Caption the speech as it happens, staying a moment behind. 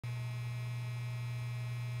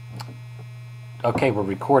Okay, we're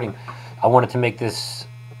recording. I wanted to make this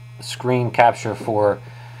screen capture for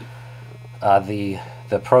the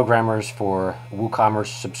programmers for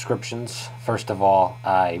WooCommerce subscriptions. First of all,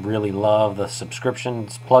 I really love the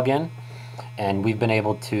subscriptions plugin, and we've been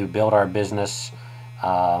able to build our business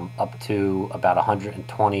up to about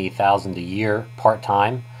 120,000 a year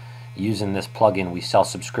part-time using this plugin. We sell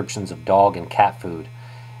subscriptions of dog and cat food,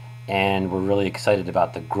 and we're really excited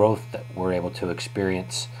about the growth that we're able to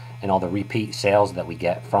experience and all the repeat sales that we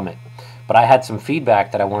get from it. But I had some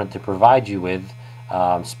feedback that I wanted to provide you with,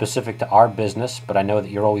 specific to our business, but I know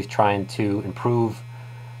that you're always trying to improve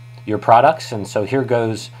your products, and so here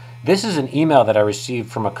goes. This is an email that I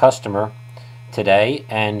received from a customer today,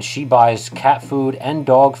 and she buys cat food and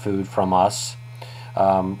dog food from us.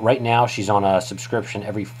 Right now she's on a subscription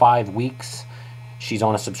every 5 weeks. She's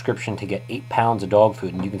on a subscription to get 8 pounds of dog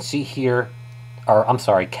food, and you can see here, or I'm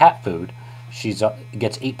sorry, cat food. She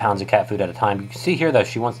gets 8 pounds of cat food at a time. You can see here though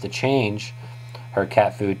she wants to change her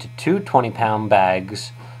cat food to 2 20-pound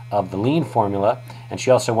bags of the lean formula, and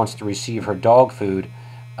she also wants to receive her dog food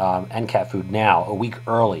and cat food now a week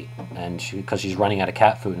early, and because she's running out of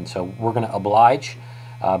cat food. And so we're going to oblige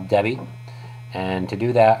Debbie, and to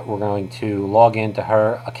do that we're going to log into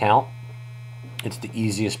her account. It's the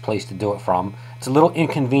easiest place to do it from. It's a little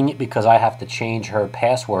inconvenient because I have to change her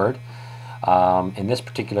password. In this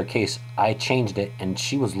particular case, I changed it and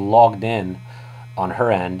she was logged in on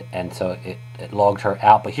her end, and so it logged her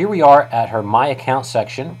out. But here we are at her My Account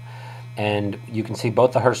section, and you can see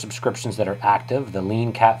both of her subscriptions that are active, the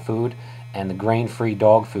lean cat food and the grain-free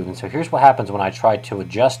dog food. And so here's what happens when I try to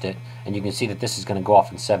adjust it, and you can see that this is going to go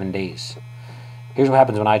off in 7 days. Here's what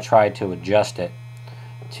happens when I try to adjust it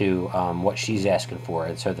to what she's asking for.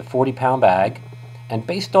 And so the 40-pound bag, and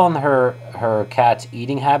based on her cat's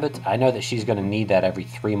eating habits, I know that she's going to need that every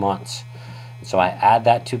 3 months. And so I add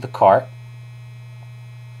that to the cart.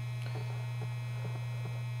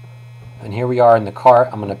 And here we are in the cart.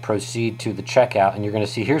 I'm going to proceed to the checkout, and you're going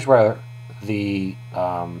to see here's where the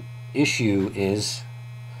issue is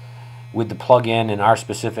with the plugin in our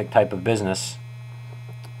specific type of business.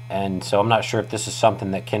 And so I'm not sure if this is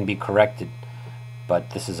something that can be corrected,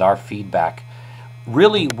 but this is our feedback.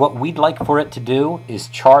 Really, what we'd like for it to do is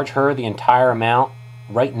charge her the entire amount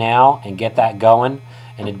right now and get that going.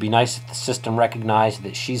 And it'd be nice if the system recognized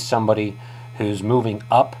that she's somebody who's moving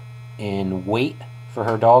up in weight for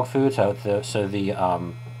her dog food. So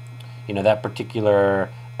that particular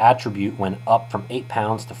attribute went up from 8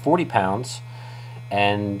 pounds to 40 pounds,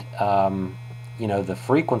 and the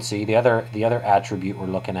frequency, the other attribute we're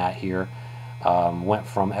looking at here, went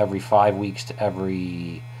from every 5 weeks to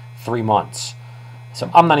every 3 months. So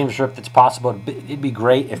I'm not even sure if it's possible. It'd be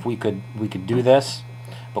great if we could do this,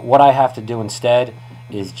 but what I have to do instead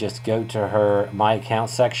is just go to her My Account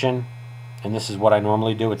section, and this is what I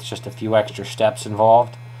normally do. It's just a few extra steps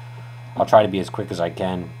involved. I'll try to be as quick as I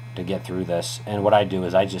can to get through this. And what I do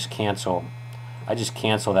is I just cancel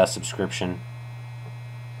that subscription,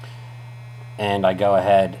 and I go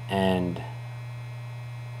ahead and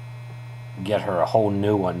get her a whole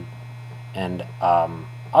new one. And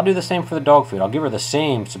I'll do the same for the dog food. I'll give her the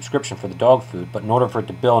same subscription for the dog food, but in order for it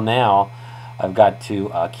to bill now, I've got to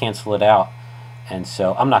cancel it out. And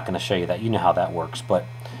so I'm not going to show you that. You know how that works. But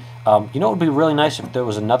it would be really nice if there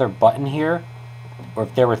was another button here, or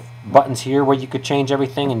if there were buttons here where you could change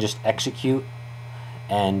everything and just execute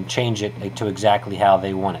and change it to exactly how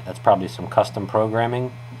they want it. That's probably some custom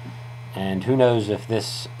programming, and who knows if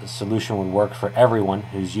this solution would work for everyone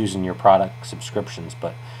who's using your product subscriptions.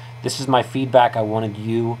 But this is my feedback. I wanted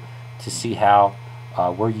you to see how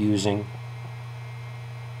we're using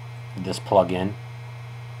this plugin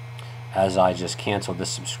as I just canceled this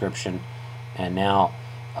subscription, and now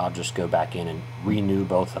I'll just go back in and renew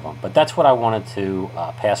both of them. But that's what I wanted to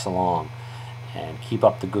pass along. And keep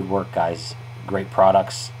up the good work, guys. Great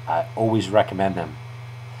products. I always recommend them.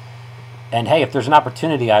 And hey, if there's an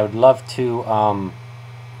opportunity, I would love to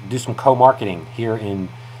do some co-marketing here in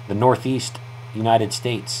the Northeast United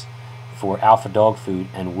States for Alpha Dog Food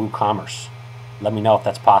and WooCommerce. Let me know if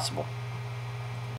that's possible.